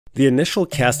The initial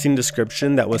casting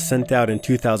description that was sent out in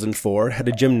 2004 had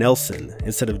a Jim Nelson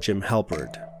instead of Jim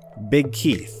Halpert, Big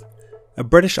Keith, a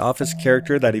British Office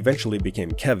character that eventually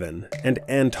became Kevin, and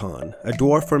Anton, a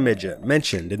dwarf or midget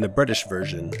mentioned in the British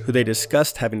version, who they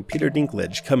discussed having Peter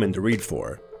Dinklage come in to read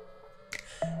for.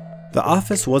 The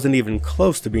Office wasn't even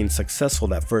close to being successful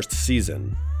that first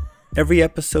season. Every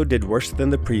episode did worse than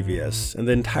the previous, and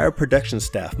the entire production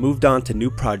staff moved on to new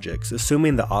projects,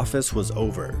 assuming The Office was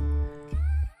over.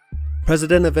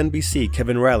 President of NBC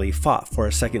Kevin Reilly fought for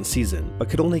a second season, but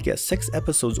could only get 6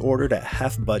 episodes ordered at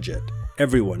half budget.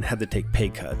 Everyone had to take pay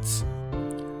cuts.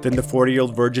 Then the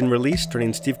 40-year-old virgin released,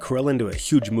 turning Steve Carell into a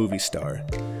huge movie star.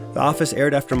 The Office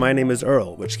aired after My Name is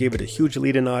Earl, which gave it a huge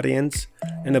lead-in audience,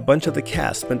 and a bunch of the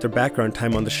cast spent their background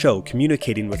time on the show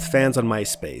communicating with fans on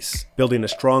MySpace, building a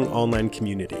strong online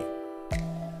community.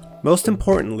 Most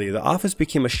importantly, The Office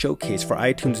became a showcase for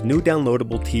iTunes' new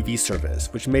downloadable TV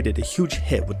service, which made it a huge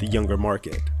hit with the younger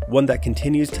market, one that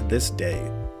continues to this day.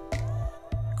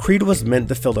 Creed was meant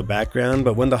to fill the background,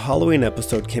 but when the Halloween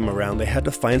episode came around, they had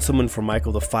to find someone for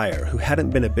Michael the Fire, who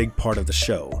hadn't been a big part of the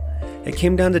show. It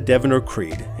came down to Devin or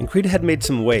Creed, and Creed had made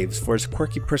some waves for his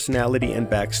quirky personality and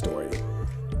backstory.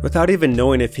 Without even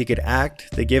knowing if he could act,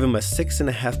 they gave him a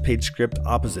 6.5-page script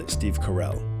opposite Steve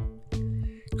Carell.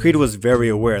 Creed was very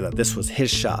aware that this was his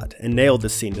shot, and nailed the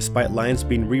scene despite lines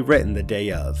being rewritten the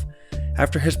day of.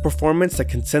 After his performance, the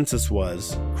consensus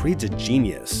was, Creed's a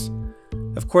genius.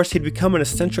 Of course, he'd become an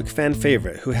eccentric fan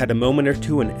favorite who had a moment or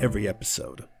two in every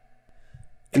episode.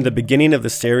 In the beginning of the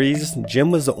series,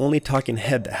 Jim was the only talking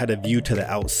head that had a view to the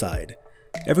outside.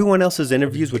 Everyone else's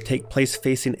interviews would take place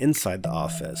facing inside the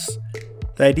office.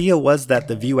 The idea was that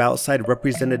the view outside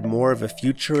represented more of a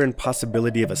future and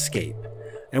possibility of escape.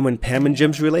 And when Pam and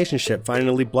Jim's relationship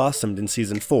finally blossomed in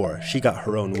season 4, she got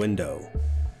her own window.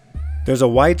 There's a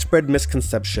widespread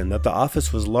misconception that The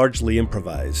Office was largely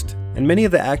improvised, and many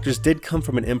of the actors did come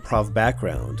from an improv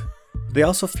background. They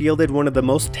also fielded one of the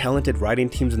most talented writing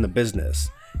teams in the business,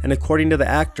 and according to the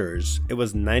actors, it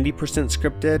was 90%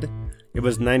 scripted, it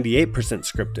was 98%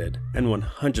 scripted, and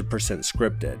 100%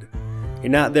 scripted.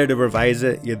 You're not there to revise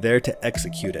it, you're there to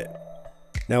execute it.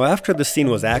 Now after the scene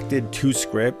was acted to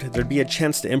script, there'd be a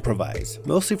chance to improvise,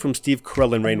 mostly from Steve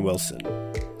Carell and Rainn Wilson.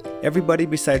 Everybody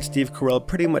besides Steve Carell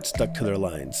pretty much stuck to their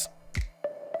lines.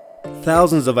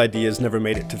 Thousands of ideas never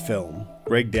made it to film.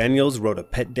 Greg Daniels wrote a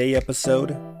Pet Day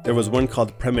episode. There was one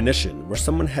called Premonition, where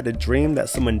someone had a dream that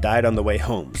someone died on the way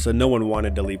home, so no one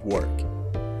wanted to leave work.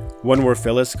 One where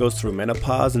Phyllis goes through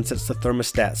menopause and sets the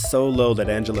thermostat so low that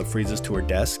Angela freezes to her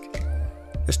desk.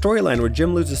 A storyline where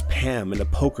Jim loses Pam in a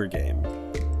poker game.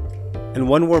 And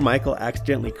one where Michael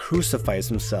accidentally crucifies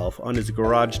himself on his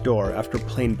garage door after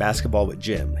playing basketball with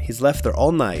Jim. He's left there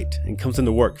all night and comes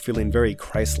into work feeling very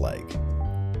Christ-like.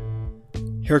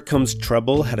 Here Comes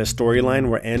Trouble had a storyline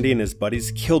where Andy and his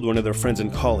buddies killed one of their friends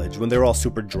in college when they were all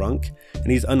super drunk, and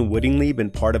he's unwittingly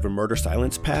been part of a murder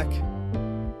silence pack.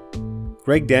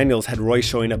 Greg Daniels had Roy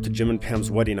showing up to Jim and Pam's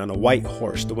wedding on a white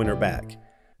horse to win her back.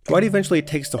 Dwight eventually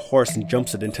takes the horse and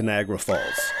jumps it into Niagara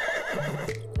Falls.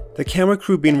 The camera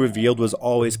crew being revealed was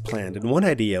always planned, and one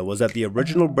idea was that the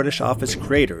original British Office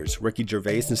creators, Ricky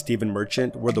Gervais and Stephen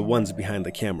Merchant, were the ones behind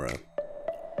the camera.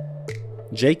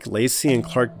 Jake Lacey and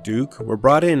Clark Duke were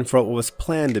brought in for what was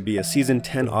planned to be a season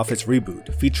 10 Office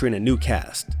reboot featuring a new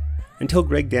cast, until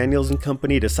Greg Daniels and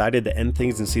company decided to end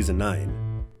things in season 9.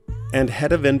 And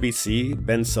head of NBC,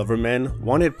 Ben Silverman,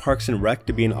 wanted Parks and Rec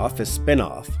to be an Office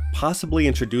spin-off, possibly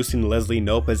introducing Leslie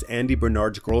Knope as Andy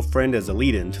Bernard's girlfriend as a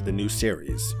lead-in to the new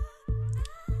series.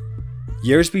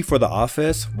 Years before The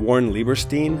Office, Warren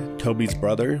Lieberstein, Toby's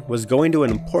brother, was going to an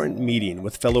important meeting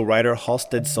with fellow writer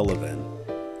Halstead Sullivan.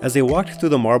 As they walked through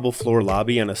the marble floor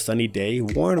lobby on a sunny day,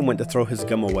 Warren went to throw his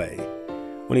gum away.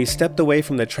 When he stepped away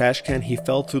from the trash can, he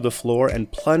fell through the floor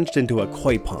and plunged into a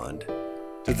koi pond.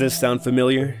 Does this sound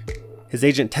familiar? His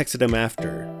agent texted him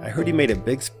after. I heard he made a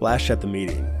big splash at the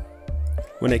meeting.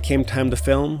 When it came time to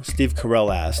film, Steve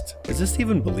Carell asked, "Is this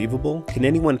even believable? Can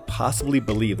anyone possibly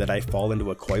believe that I fall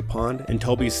into a koi pond?" And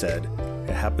Toby said,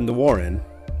 "It happened to Warren."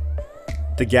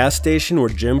 The gas station where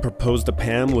Jim proposed to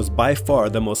Pam was by far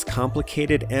the most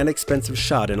complicated and expensive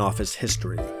shot in Office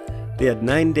history. They had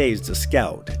 9 days to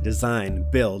scout, design,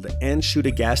 build, and shoot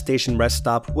a gas station rest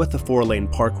stop with a 4-lane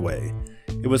parkway.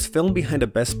 It was filmed behind a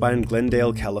Best Buy in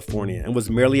Glendale, California, and was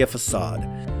merely a facade,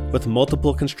 with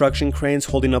multiple construction cranes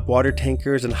holding up water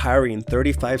tankers and hiring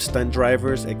 35 stunt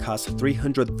drivers. It cost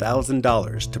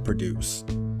 $300,000 to produce.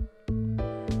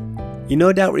 You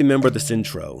no doubt remember this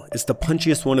intro. It's the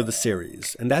punchiest one of the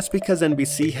series, and that's because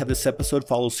NBC had this episode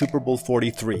follow Super Bowl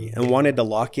 43 and wanted to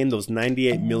lock in those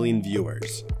 98 million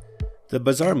viewers. The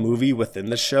bizarre movie within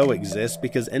the show exists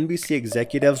because NBC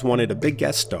executives wanted a big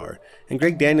guest star, and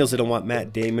Greg Daniels didn't want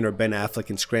Matt Damon or Ben Affleck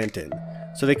in Scranton,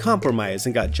 so they compromised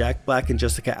and got Jack Black and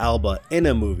Jessica Alba in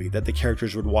a movie that the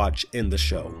characters would watch in the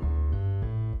show.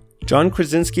 John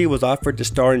Krasinski was offered to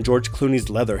star in George Clooney's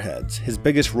Leatherheads, his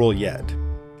biggest role yet,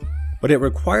 but it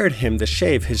required him to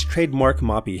shave his trademark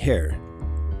moppy hair.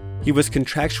 He was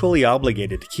contractually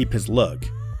obligated to keep his look,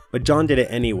 but John did it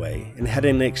anyway and had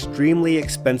an extremely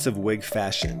expensive wig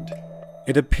fashioned.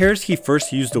 It appears he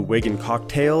first used the wig in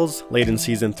Cocktails late in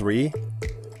season 3.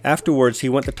 Afterwards, he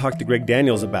went to talk to Greg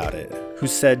Daniels about it, who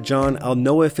said, "John, I'll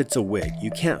know if it's a wig,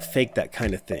 you can't fake that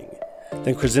kind of thing."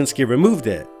 Then Krasinski removed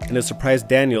it, and a surprised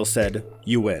Daniels said,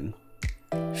 "You win."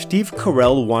 Steve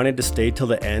Carell wanted to stay till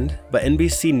the end, but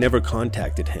NBC never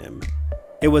contacted him.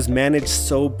 It was managed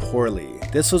so poorly.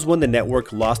 This was when the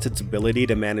network lost its ability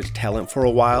to manage talent for a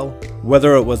while,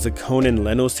 whether it was the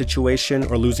Conan-Leno situation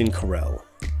or losing Carell.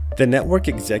 The network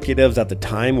executives at the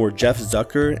time were Jeff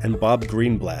Zucker and Bob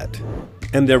Greenblatt,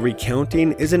 and their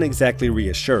recounting isn't exactly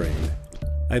reassuring.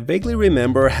 I vaguely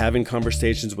remember having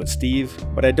conversations with Steve,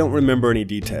 but I don't remember any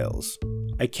details.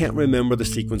 I can't remember the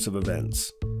sequence of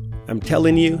events. I'm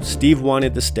telling you, Steve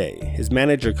wanted to stay. His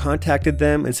manager contacted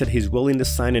them and said he's willing to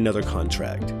sign another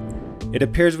contract. It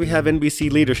appears we have NBC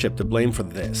leadership to blame for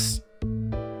this.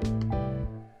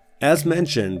 As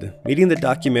mentioned, meeting the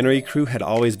documentary crew had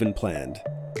always been planned.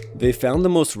 They found the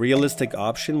most realistic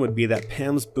option would be that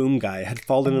Pam's boom guy had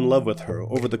fallen in love with her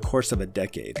over the course of a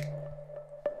decade.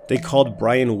 They called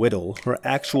Brian Whittle, her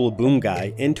actual boom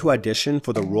guy, in to audition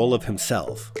for the role of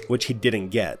himself, which he didn't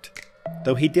get,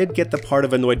 though he did get the part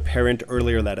of annoyed parent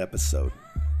earlier that episode.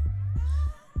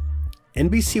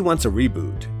 NBC wants a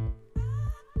reboot.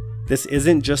 This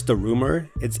isn't just a rumor,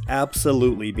 it's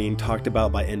absolutely being talked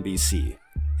about by NBC.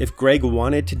 If Greg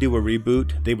wanted to do a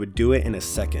reboot, they would do it in a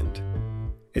second.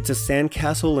 It's a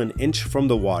sandcastle an inch from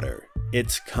the water.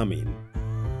 It's coming.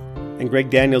 And Greg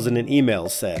Daniels in an email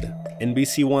said,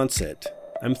 "NBC wants it.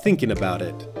 I'm thinking about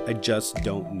it. I just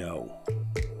don't know."